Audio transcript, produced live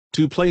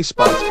To play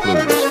spots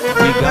clues,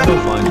 we gotta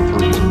find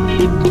 3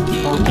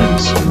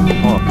 objects.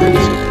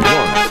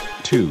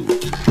 1, 2,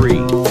 3,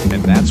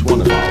 and that's one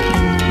of our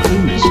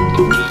clues.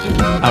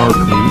 Our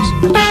clues?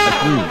 A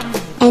clue.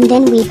 And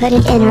then we put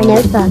it in our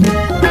notebook.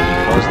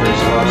 Because they're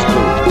spots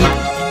clues.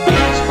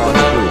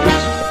 Spots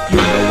clues. You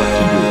know what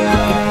to do.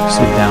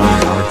 Sit down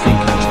in our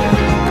thinking chair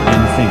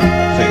and think.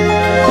 Think.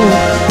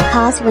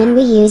 Pause when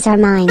we use our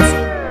minds.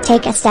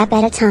 Take a step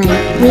at a time.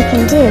 We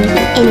can do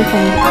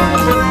anything.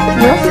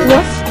 Woof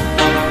woof.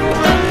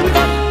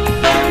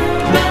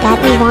 That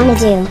we want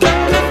to do.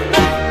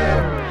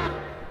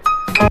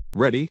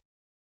 Ready?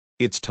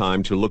 It's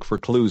time to look for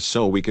clues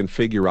so we can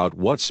figure out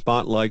what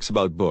Spot likes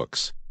about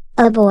books.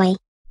 Oh boy.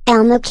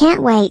 Elmo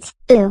can't wait.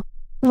 Ooh.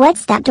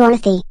 What's that,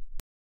 Dorothy?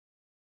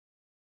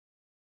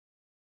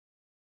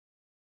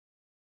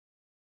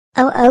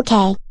 Oh,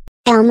 okay.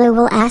 Elmo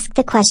will ask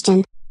the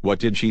question. What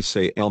did she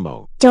say,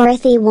 Elmo?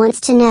 Dorothy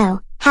wants to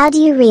know, how do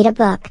you read a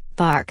book?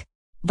 Bark.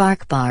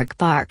 Bark, bark,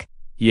 bark.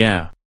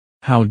 Yeah.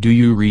 How do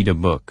you read a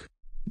book?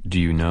 Do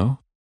you know?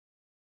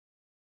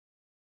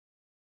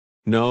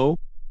 No?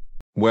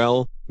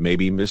 Well,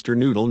 maybe Mr.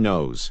 Noodle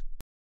knows.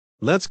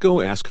 Let's go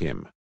ask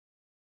him.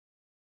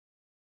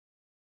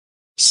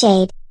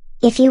 Shade.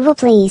 If you will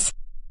please.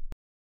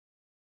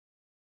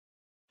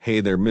 Hey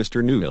there,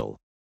 Mr. Noodle.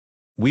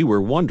 We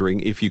were wondering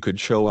if you could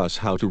show us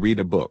how to read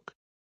a book.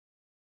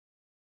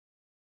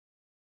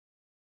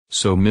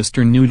 So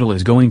Mr. Noodle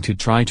is going to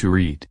try to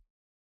read.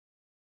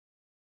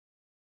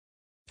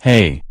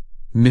 Hey.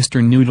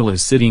 Mr. Noodle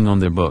is sitting on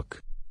the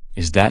book.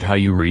 Is that how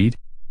you read?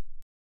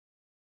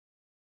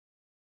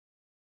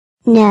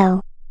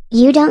 No.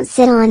 You don't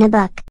sit on a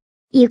book.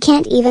 You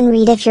can't even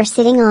read if you're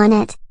sitting on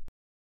it.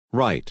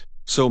 Right,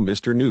 so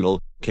Mr.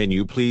 Noodle, can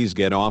you please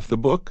get off the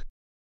book?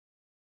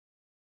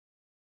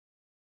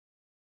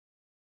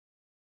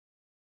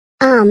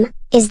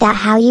 Is that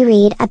how you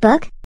read a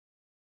book?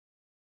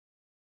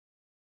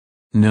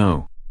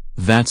 No.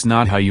 That's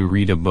not how you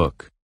read a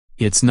book.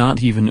 It's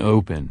not even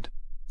opened.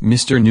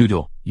 Mr.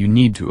 Noodle, you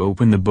need to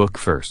open the book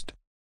first.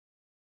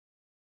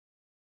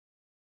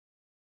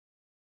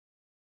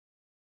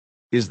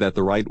 Is that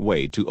the right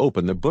way to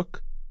open the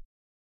book?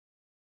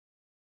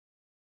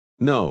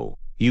 No,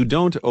 you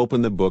don't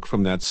open the book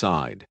from that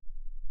side.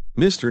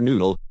 Mr.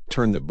 Noodle,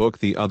 turn the book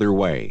the other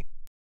way.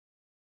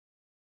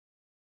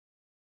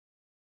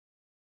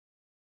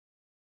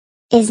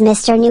 Is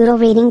Mr. Noodle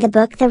reading the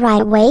book the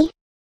right way?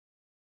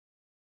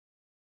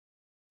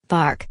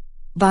 Bark.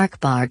 Bark,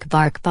 bark,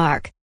 bark,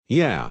 bark.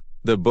 Yeah,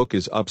 the book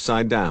is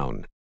upside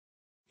down.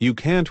 You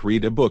can't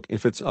read a book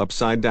if it's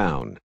upside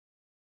down.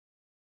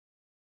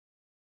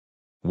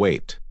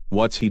 Wait,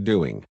 what's he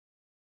doing?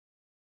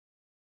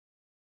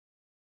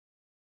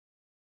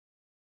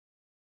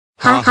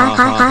 Ha ha ha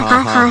ha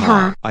ha ha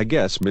ha. I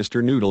guess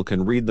Mr. Noodle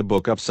can read the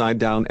book upside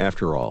down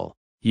after all.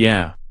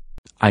 Yeah.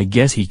 I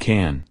guess he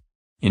can.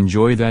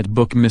 Enjoy that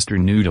book, Mr.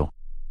 Noodle.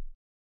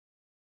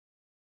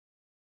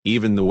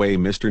 Even the way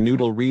Mr.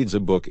 Noodle reads a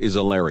book is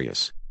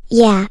hilarious.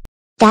 Yeah.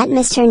 That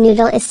Mr.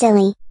 Noodle is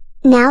silly.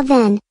 Now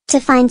then, to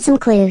find some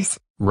clues.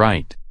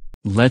 Right.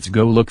 Let's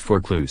go look for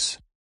clues.